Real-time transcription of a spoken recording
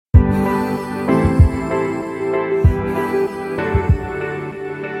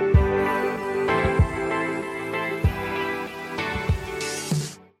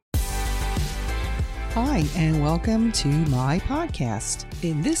and welcome to my podcast.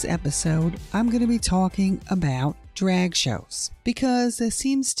 In this episode, I'm going to be talking about drag shows because there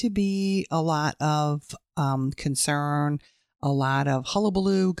seems to be a lot of concern, a lot of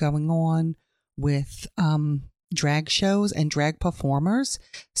hullabaloo going on with drag shows and drag performers.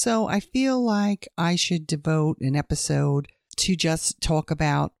 So I feel like I should devote an episode to just talk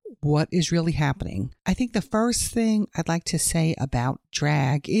about what is really happening. I think the first thing I'd like to say about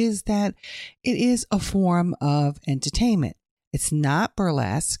drag is that it is a form of entertainment. It's not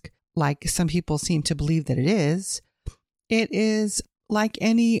burlesque, like some people seem to believe that it is. It is like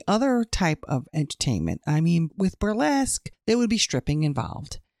any other type of entertainment. I mean, with burlesque, there would be stripping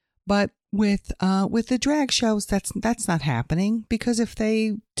involved. But with the drag shows, that's not happening, because if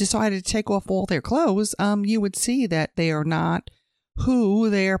they decided to take off all their clothes, you would see that they are not who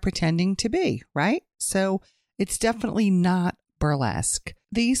they are pretending to be, right? So it's definitely not burlesque.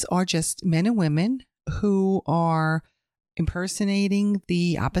 These are just men and women who are impersonating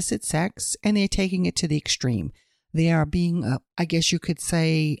the opposite sex, and they're taking it to the extreme. They are being, I guess you could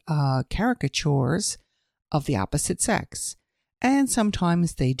say, caricatures of the opposite sex. And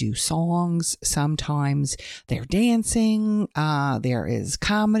sometimes they do songs, sometimes they're dancing, there is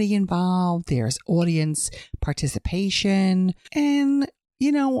comedy involved, there's audience participation, and,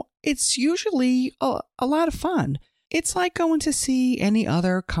 it's usually a lot of fun. It's like going to see any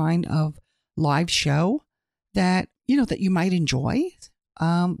other kind of live show that you might enjoy,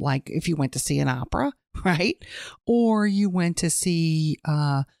 like if you went to see an opera, right? Or you went to see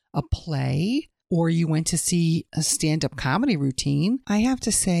a play, or you went to see a stand-up comedy routine. I have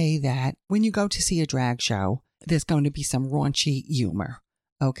to say that when you go to see a drag show, there's going to be some raunchy humor,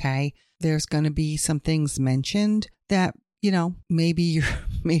 okay? There's going to be some things mentioned that, maybe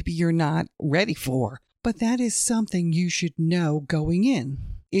you're not ready for. But that is something you should know going in.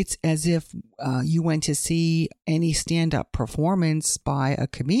 It's as if you went to see any stand-up performance by a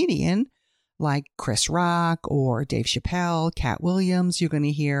comedian like Chris Rock or Dave Chappelle, Cat Williams. You're going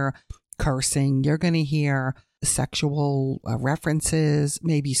to hear cursing, you're going to hear sexual references,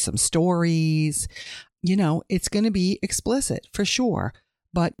 maybe some stories. It's going to be explicit for sure,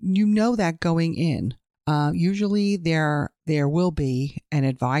 but that going in. Usually there will be an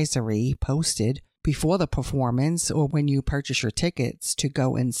advisory posted before the performance or when you purchase your tickets to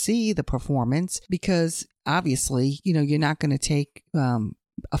go and see the performance, because obviously, you're not going to take a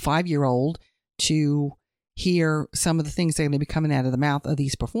 5-year-old to hear some of the things that are going to be coming out of the mouth of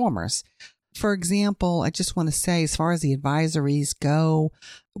these performers. For example, I just want to say, as far as the advisories go,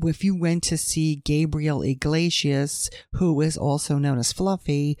 if you went to see Gabriel Iglesias, who is also known as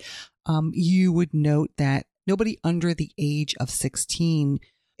Fluffy, you would note that nobody under the age of 16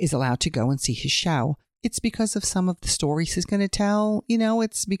 is allowed to go and see his show. It's because of some of the stories he's going to tell.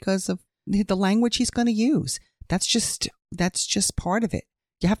 It's because of the language he's going to use. That's just part of it.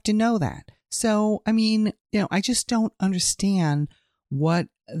 You have to know that. So, I just don't understand what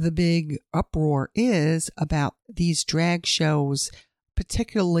the big uproar is about these drag shows,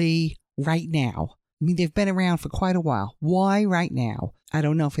 particularly right now. They've been around for quite a while. Why right now? I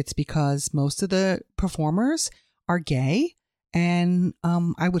don't know if it's because most of the performers are gay, and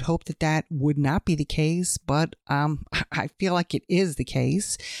I would hope that would not be the case, but I feel like it is the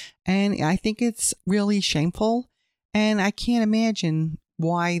case, and I think it's really shameful, and I can't imagine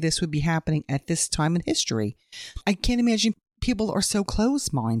why this would be happening at this time in history. I can't imagine people are so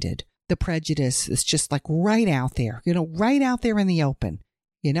close-minded. The prejudice is just like right out there, right out there in the open.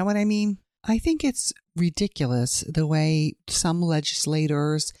 You know what I mean? I think it's ridiculous the way some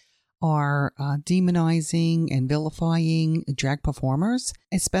legislators are demonizing and vilifying drag performers,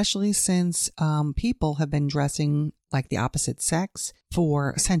 especially since people have been dressing like the opposite sex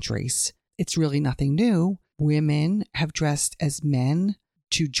for centuries. It's really nothing new. Women have dressed as men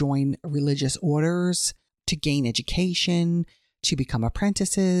to join religious orders, to gain education, to become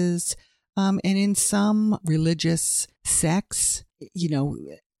apprentices. And in some religious sects,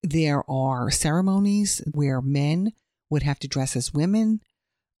 there are ceremonies where men would have to dress as women.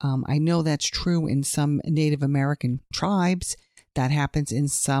 I know that's true in some Native American tribes. That happens in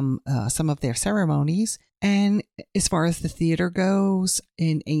some of their ceremonies. And as far as the theater goes,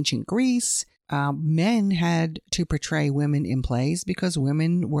 in ancient Greece, men had to portray women in plays because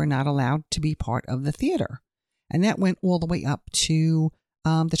women were not allowed to be part of the theater. And that went all the way up to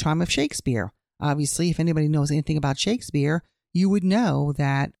the time of Shakespeare. Obviously, if anybody knows anything about Shakespeare, you would know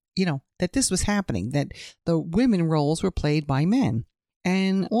that, that this was happening, that the women roles were played by men.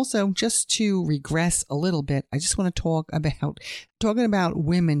 And also, just to regress a little bit, I just want to talking about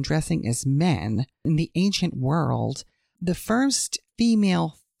women dressing as men in the ancient world. The first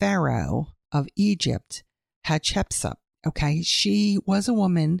female pharaoh of Egypt Hatshepsut. Okay, she was a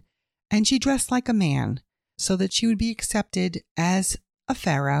woman and she dressed like a man so that she would be accepted as a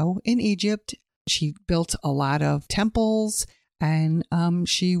pharaoh in Egypt. She built a lot of temples and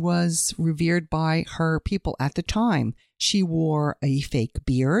she was revered by her people at the time. She wore a fake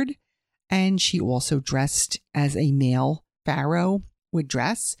beard and she also dressed as a male pharaoh would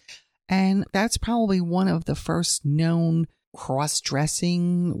dress. And that's probably one of the first known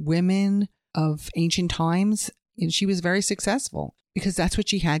cross-dressing women of ancient times. And she was very successful because that's what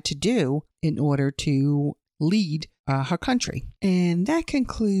she had to do in order to lead her country. And that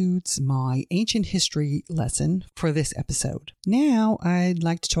concludes my ancient history lesson for this episode. Now I'd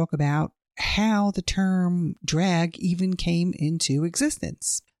like to talk about how the term drag even came into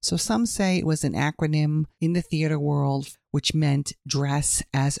existence. So some say it was an acronym in the theater world which meant dress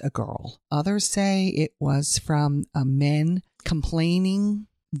as a girl. Others say it was from men complaining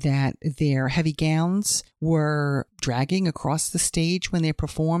that their heavy gowns were dragging across the stage when they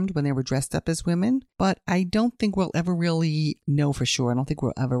performed, when they were dressed up as women. But I don't think we'll ever really know for sure. I don't think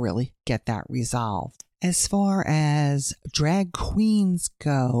we'll ever really get that resolved. As far as drag queens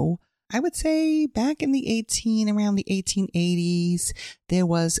go, I would say back in around the 1880s, there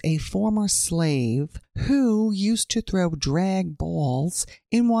was a former slave who used to throw drag balls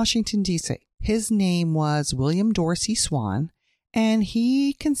in Washington, D.C. His name was William Dorsey Swan, and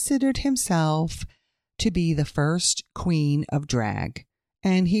he considered himself to be the first queen of drag.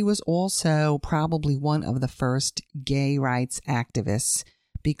 And he was also probably one of the first gay rights activists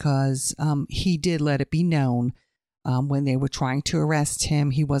because he did let it be known when they were trying to arrest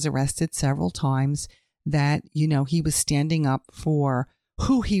him. He was arrested several times that, he was standing up for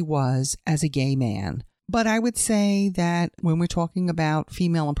who he was as a gay man. But I would say that when we're talking about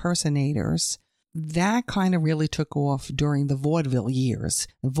female impersonators, that kind of really took off during the vaudeville years.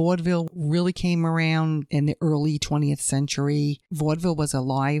 Vaudeville really came around in the early 20th century. Vaudeville was a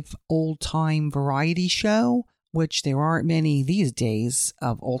live old-time variety show, which there aren't many these days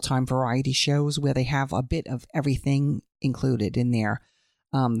of old-time variety shows where they have a bit of everything included in there.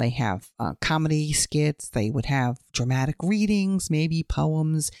 They have comedy skits. They would have dramatic readings, maybe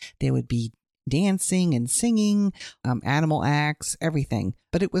poems. There would be dancing and singing, animal acts, everything.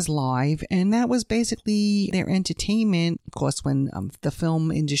 But it was live, and that was basically their entertainment. Of course, when the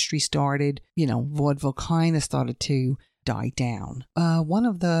film industry started, vaudeville kind of started to die down. One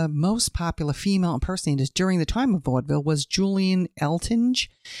of the most popular female impersonators during the time of vaudeville was Julian Eltinge,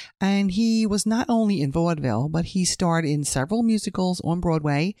 and he was not only in vaudeville, but he starred in several musicals on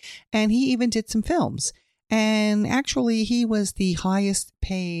Broadway, and he even did some films. And actually, he was the highest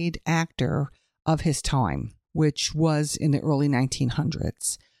paid actor of his time, which was in the early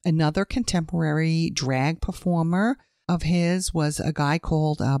 1900s. Another contemporary drag performer of his was a guy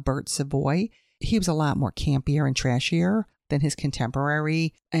called Bert Savoy. He was a lot more campier and trashier than his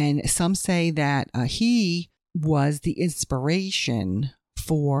contemporary. And some say that he was the inspiration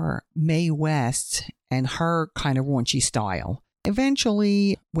for Mae West and her kind of raunchy style.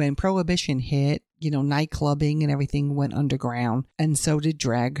 Eventually, when Prohibition hit, nightclubbing and everything went underground, and so did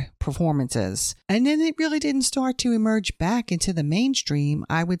drag performances. And then it really didn't start to emerge back into the mainstream,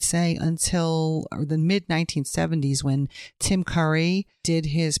 I would say, until the mid-1970s when Tim Curry did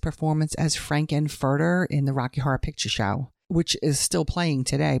his performance as Frank-N-Furter in the Rocky Horror Picture Show, which is still playing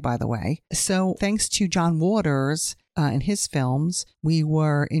today, by the way. So thanks to John Waters and his films, we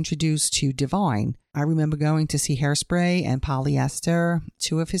were introduced to Divine. I remember going to see Hairspray and Polyester,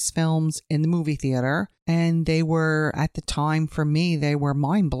 two of his films, in the movie theater. And they were, at the time, for me, they were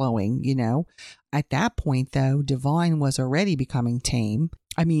mind-blowing, At that point, though, Divine was already becoming tame.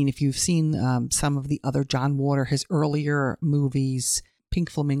 I mean, if you've seen some of the other John Waters, his earlier movies, Pink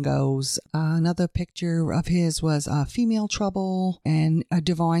Flamingos. Another picture of his was Female Trouble, and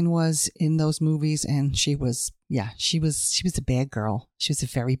Divine was in those movies, and she was a bad girl. She was a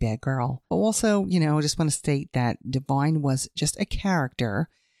very bad girl. Also, I just want to state that Divine was just a character,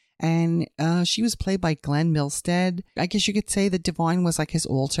 and she was played by Glenn Milstead. I guess you could say that Divine was like his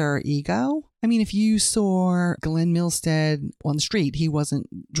alter ego. I mean, if you saw Glenn Milstead on the street, he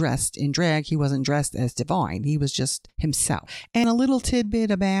wasn't dressed in drag. He wasn't dressed as Divine. He was just himself. And a little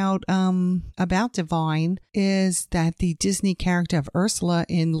tidbit about Divine is that the Disney character of Ursula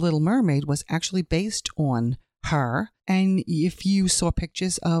in Little Mermaid was actually based on her. And if you saw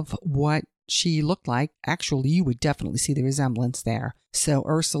pictures of what she looked like, actually, you would definitely see the resemblance there. So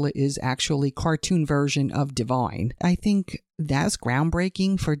Ursula is actually a cartoon version of Divine. I think that's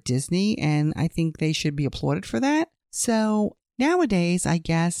groundbreaking for Disney, and I think they should be applauded for that. So nowadays, I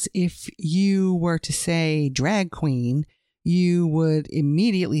guess if you were to say drag queen, you would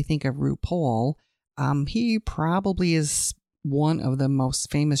immediately think of RuPaul. He probably is one of the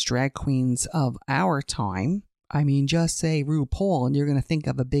most famous drag queens of our time. I mean, just say RuPaul, and you're going to think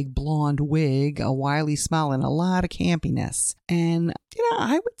of a big blonde wig, a wily smile, and a lot of campiness. And,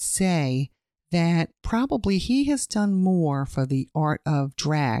 I would say that probably he has done more for the art of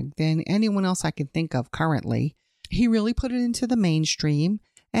drag than anyone else I can think of currently. He really put it into the mainstream,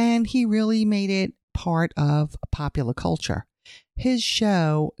 and he really made it part of popular culture. His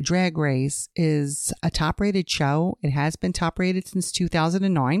show, Drag Race, is a top-rated show. It has been top-rated since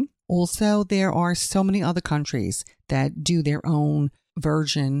 2009. Also, there are so many other countries that do their own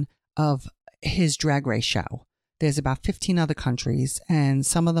version of his Drag Race show. There's about 15 other countries, and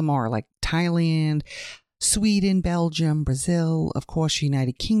some of them are like Thailand, Sweden, Belgium, Brazil, of course,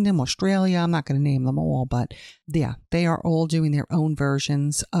 United Kingdom, Australia. I'm not going to name them all, but yeah, they are all doing their own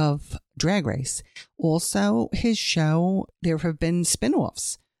versions of Drag Race. Also, his show, there have been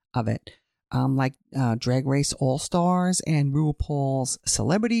spin-offs of it. Like Drag Race All-Stars and RuPaul's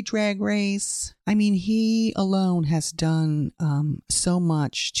Celebrity Drag Race. I mean, he alone has done so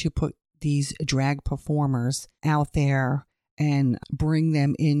much to put these drag performers out there and bring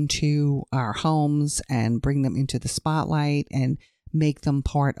them into our homes and bring them into the spotlight and make them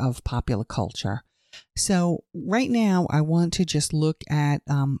part of popular culture. So right now, I want to just look at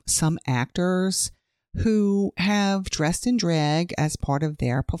some actors who have dressed in drag as part of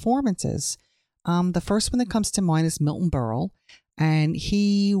their performances. The first one that comes to mind is Milton Berle, and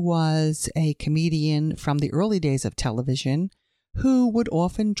he was a comedian from the early days of television who would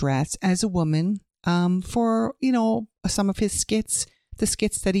often dress as a woman for, some of his skits, the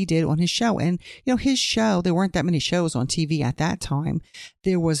skits that he did on his show. And, his show, there weren't that many shows on TV at that time.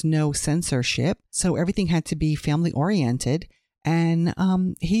 There was no censorship, so everything had to be family oriented. And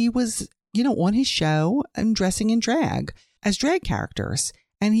he was, on his show and dressing in drag as drag characters.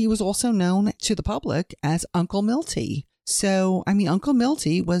 And he was also known to the public as Uncle Milty. So, Uncle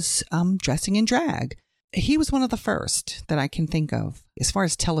Milty was dressing in drag. He was one of the first that I can think of as far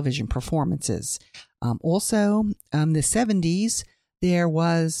as television performances. Also, in the 70s, there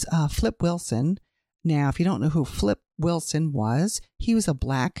was Flip Wilson. Now, if you don't know who Flip Wilson was, he was a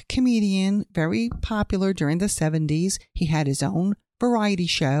black comedian, very popular during the 70s. He had his own variety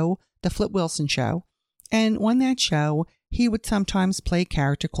show, The Flip Wilson Show. And on that show, he would sometimes play a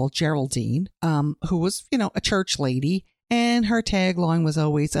character called Geraldine, who was, a church lady. And her tagline was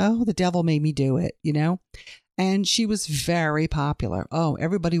always, "Oh, the devil made me do it," And she was very popular. Oh,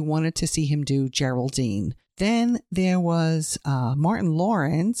 everybody wanted to see him do Geraldine. Then there was Martin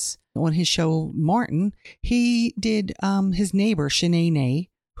Lawrence on his show Martin. He did his neighbor, Shanae,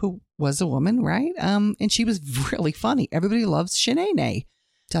 who was a woman, right? And she was really funny. Everybody loves Shanae.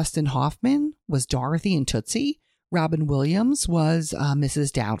 Dustin Hoffman was Dorothy and Tootsie. Robin Williams was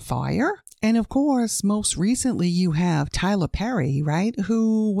Mrs. Doubtfire. And of course, most recently, you have Tyler Perry, right,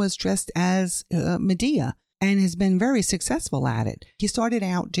 who was dressed as Medea and has been very successful at it. He started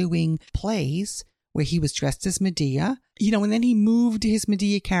out doing plays where he was dressed as Medea, and then he moved his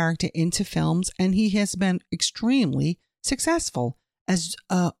Medea character into films, and he has been extremely successful as,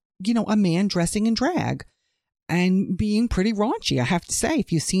 a man dressing in drag and being pretty raunchy, I have to say.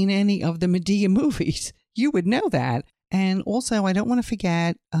 If you've seen any of the Medea movies, you would know that. And also, I don't want to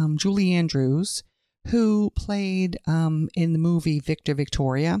forget Julie Andrews, who played in the movie Victor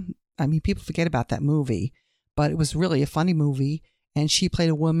Victoria. People forget about that movie, but it was really a funny movie. And she played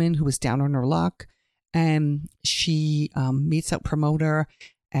a woman who was down on her luck. And she meets a promoter,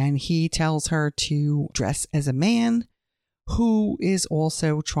 and he tells her to dress as a man who is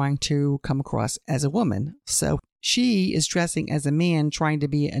also trying to come across as a woman. So she is dressing as a man trying to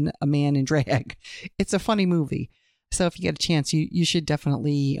be a man in drag. It's a funny movie. So if you get a chance, you should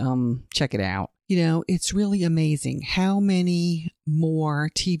definitely check it out. It's really amazing how many more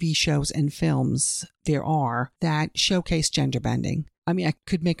TV shows and films there are that showcase gender bending. I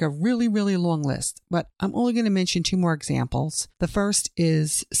could make a really, really long list, but I'm only going to mention 2 more examples. The first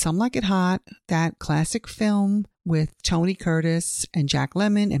is Some Like It Hot, that classic film with Tony Curtis and Jack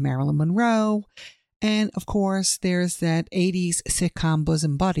Lemmon and Marilyn Monroe. And of course, there's that 80s sitcom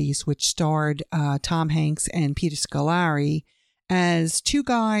Bosom Buddies, which starred Tom Hanks and Peter Scolari as 2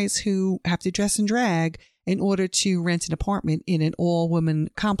 guys who have to dress in drag in order to rent an apartment in an all-women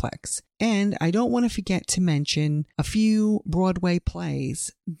complex. And I don't want to forget to mention a few Broadway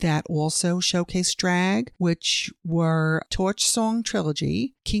plays that also showcase drag, which were Torch Song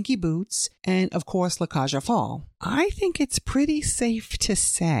Trilogy, Kinky Boots, and of course La Cage aux Folles. I think it's pretty safe to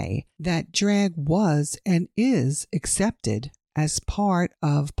say that drag was and is accepted as part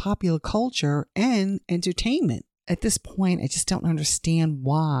of popular culture and entertainment. At this point, I just don't understand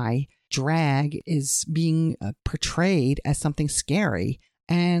why drag is being portrayed as something scary.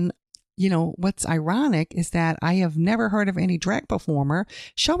 And what's ironic is that I have never heard of any drag performer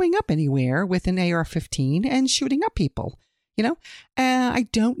showing up anywhere with an AR-15 and shooting up people. I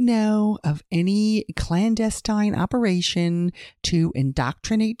don't know of any clandestine operation to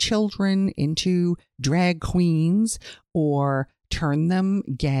indoctrinate children into drag queens or turn them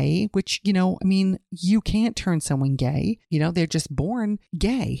gay, which, you can't turn someone gay. They're just born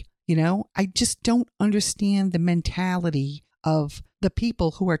gay. I just don't understand the mentality of the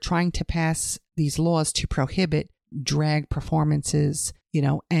people who are trying to pass these laws to prohibit drag performances,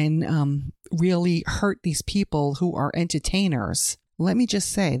 and really hurt these people who are entertainers. Let me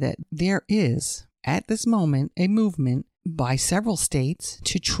just say that there is, at this moment, a movement by several states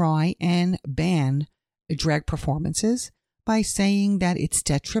to try and ban drag performances by saying that it's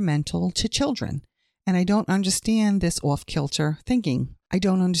detrimental to children. And I don't understand this off-kilter thinking. I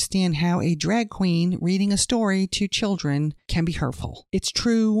don't understand how a drag queen reading a story to children can be hurtful. It's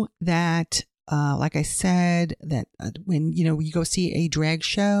true that like I said, that when, you go see a drag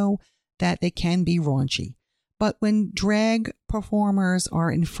show, that they can be raunchy. But when drag performers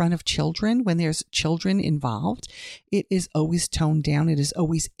are in front of children, when there's children involved, it is always toned down. It is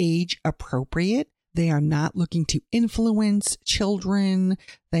always age appropriate. They are not looking to influence children.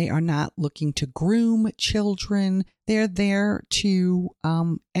 They are not looking to groom children. They're there to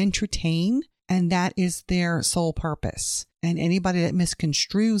entertain. And that is their sole purpose. And anybody that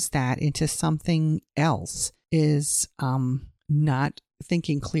misconstrues that into something else is not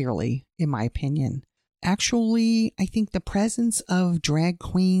thinking clearly, in my opinion. Actually, I think the presence of drag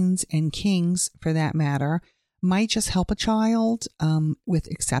queens and kings, for that matter, might just help a child with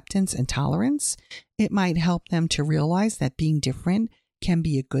acceptance and tolerance. It might help them to realize that being different can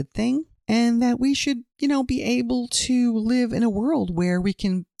be a good thing, and that we should, be able to live in a world where we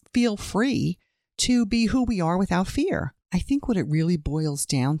can feel free to be who we are without fear. I think what it really boils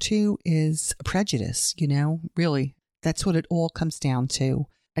down to is prejudice, really. That's what it all comes down to.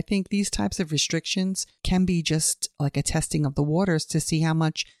 I think these types of restrictions can be just like a testing of the waters to see how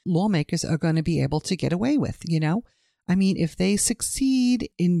much lawmakers are going to be able to get away with, if they succeed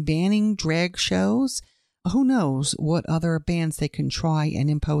in banning drag shows, who knows what other bans they can try and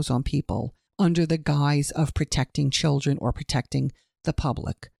impose on people under the guise of protecting children or protecting the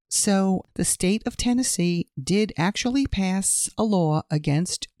public. So the state of Tennessee did actually pass a law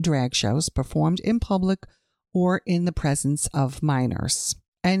against drag shows performed in public or in the presence of minors.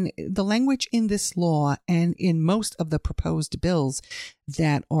 And the language in this law and in most of the proposed bills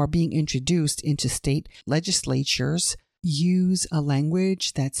that are being introduced into state legislatures use a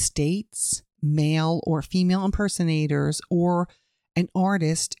language that states male or female impersonators or an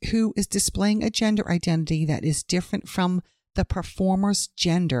artist who is displaying a gender identity that is different from the performer's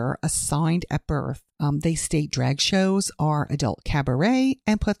gender assigned at birth. They state drag shows are adult cabaret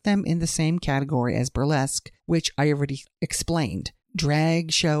and put them in the same category as burlesque, which I already explained.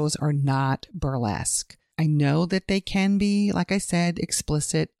 Drag shows are not burlesque. I know that they can be, like I said,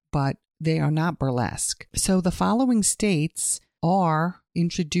 explicit, but they are not burlesque. So the following states are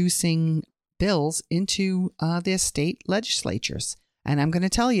introducing bills into their state legislatures. And I'm going to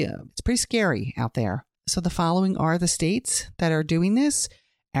tell you, it's pretty scary out there. So the following are the states that are doing this: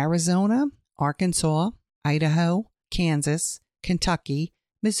 Arizona, Arkansas, Idaho, Kansas, Kentucky,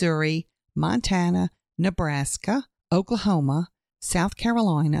 Missouri, Montana, Nebraska, Oklahoma, South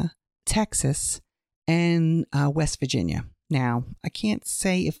Carolina, Texas, and West Virginia. Now, I can't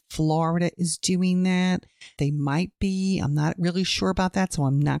say if Florida is doing that. They might be. I'm not really sure about that, so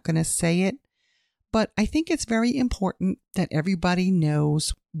I'm not going to say it. But I think it's very important that everybody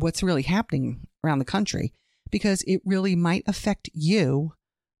knows what's really happening around the country, because it really might affect you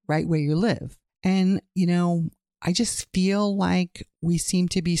right where you live. And, I just feel like we seem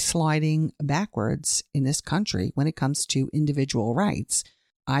to be sliding backwards in this country when it comes to individual rights.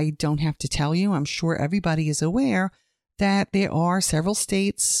 I don't have to tell you, I'm sure everybody is aware that there are several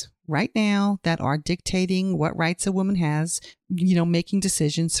states right now that are dictating what rights a woman has, making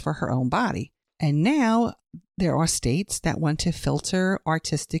decisions for her own body. And now there are states that want to filter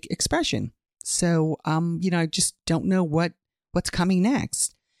artistic expression. So, I just don't know what's coming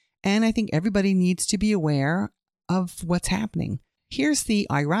next. And I think everybody needs to be aware of what's happening. Here's the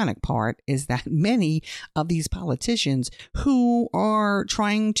ironic part, is that many of these politicians who are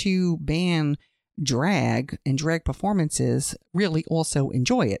trying to ban drag and drag performances really also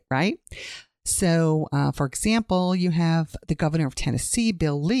enjoy it, right? So, for example, you have the governor of Tennessee,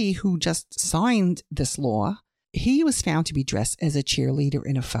 Bill Lee, who just signed this law. He was found to be dressed as a cheerleader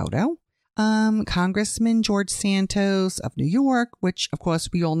in a photo. Congressman George Santos of New York, which of course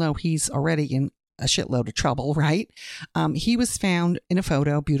we all know he's already in a shitload of trouble, right? He was found in a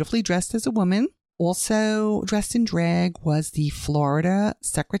photo beautifully dressed as a woman. Also dressed in drag was the Florida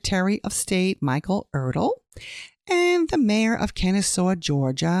Secretary of State, Michael Ertel, and the mayor of Kennesaw,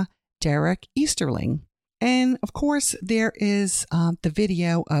 Georgia, Derek Easterling. And of course, there is the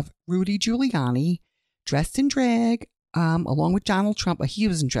video of Rudy Giuliani dressed in drag, along with Donald Trump. He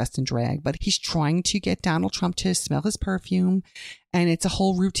wasn't dressed in drag, but he's trying to get Donald Trump to smell his perfume. And it's a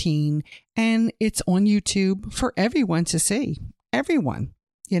whole routine. And it's on YouTube for everyone to see. Everyone,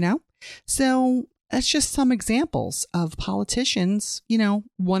 So that's just some examples of politicians,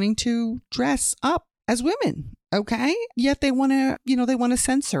 wanting to dress up as women. Okay. Yet they want to, they want to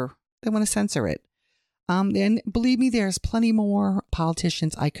censor. They want to censor it. And believe me, there's plenty more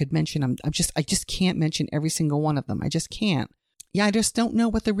politicians I could mention. I just can't mention every single one of them. I just can't. Yeah, I just don't know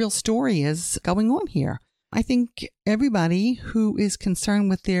what the real story is going on here. I think everybody who is concerned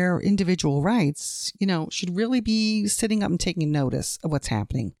with their individual rights, should really be sitting up and taking notice of what's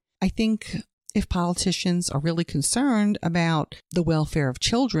happening. I think if politicians are really concerned about the welfare of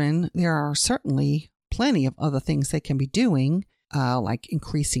children, there are certainly plenty of other things they can be doing. Like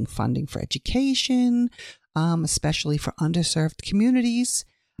increasing funding for education, especially for underserved communities.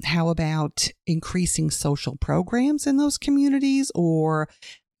 How about increasing social programs in those communities, or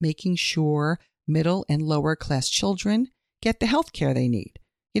making sure middle and lower class children get the health care they need?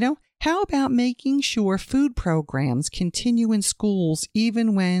 How about making sure food programs continue in schools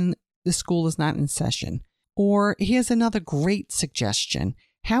even when the school is not in session? Or here's another great suggestion.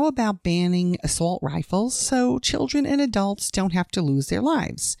 How about banning assault rifles so children and adults don't have to lose their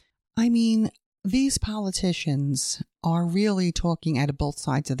lives? I mean, these politicians are really talking out of both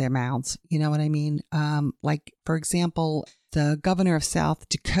sides of their mouths. You know what I mean? Like, for example, the governor of South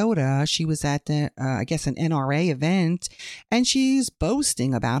Dakota, she was at an NRA event, and she's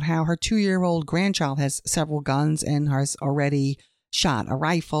boasting about how her 2-year-old grandchild has several guns and has already shot a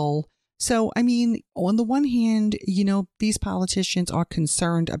rifle. So, I mean, on the one hand, these politicians are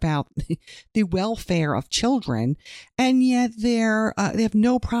concerned about the welfare of children, and yet they have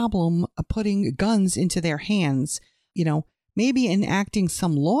no problem putting guns into their hands. Maybe enacting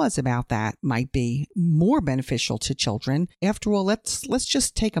some laws about that might be more beneficial to children. After all, let's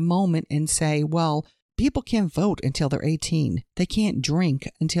just take a moment and say, well, people can't vote until they're 18. They can't drink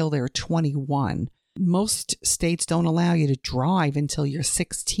until they're 21. Most states don't allow you to drive until you're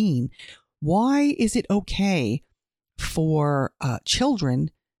 16. Why is it okay for children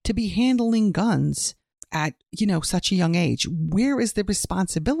to be handling guns at, such a young age? Where is the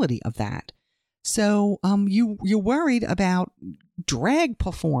responsibility of that? So you're worried about drag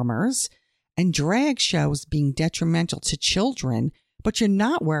performers and drag shows being detrimental to children, but you're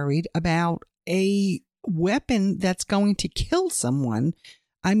not worried about a weapon that's going to kill someone.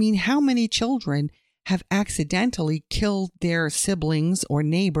 I mean, how many children have accidentally killed their siblings or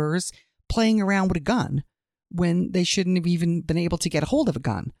neighbors playing around with a gun when they shouldn't have even been able to get a hold of a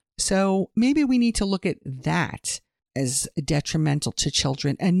gun? So maybe we need to look at that as detrimental to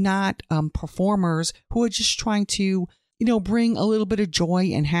children, and not performers who are just trying to, bring a little bit of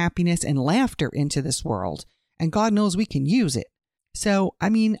joy and happiness and laughter into this world. And God knows we can use it. So, I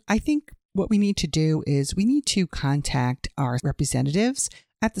mean, I think what we need to do is we need to contact our representatives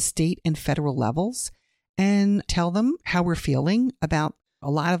at the state and federal levels and tell them how we're feeling about a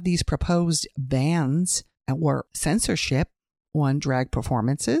lot of these proposed bans or censorship on drag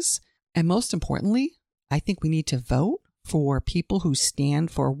performances. And most importantly, I think we need to vote for people who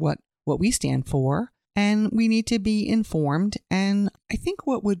stand for what we stand for, and we need to be informed. And I think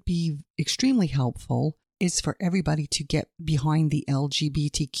what would be extremely helpful is for everybody to get behind the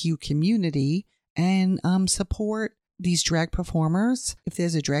LGBTQ community and support these drag performers. If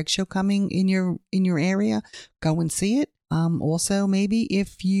there's a drag show coming in your area, go and see it. Also, maybe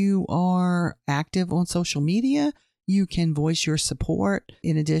if you are active on social media, you can voice your support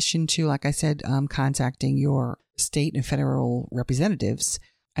in addition to, like I said, contacting your state and federal representatives.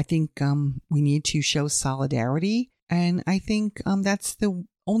 I think we need to show solidarity. And I think that's the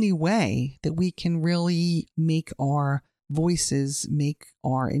only way that we can really make our voices, make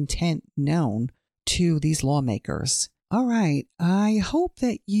our intent known to these lawmakers. All right. I hope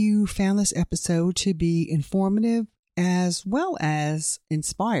that you found this episode to be informative as well as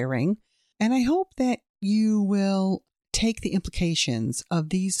inspiring. And I hope that you will take the implications of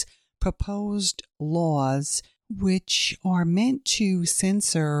these proposed laws, which are meant to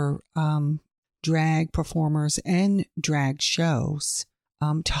censor drag performers and drag shows,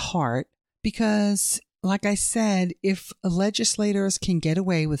 to heart, because like I said, if legislators can get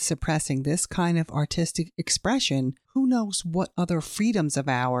away with suppressing this kind of artistic expression, who knows what other freedoms of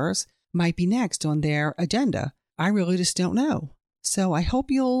ours might be next on their agenda? I really just don't know. So I hope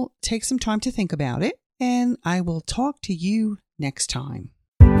you'll take some time to think about it, and I will talk to you next time.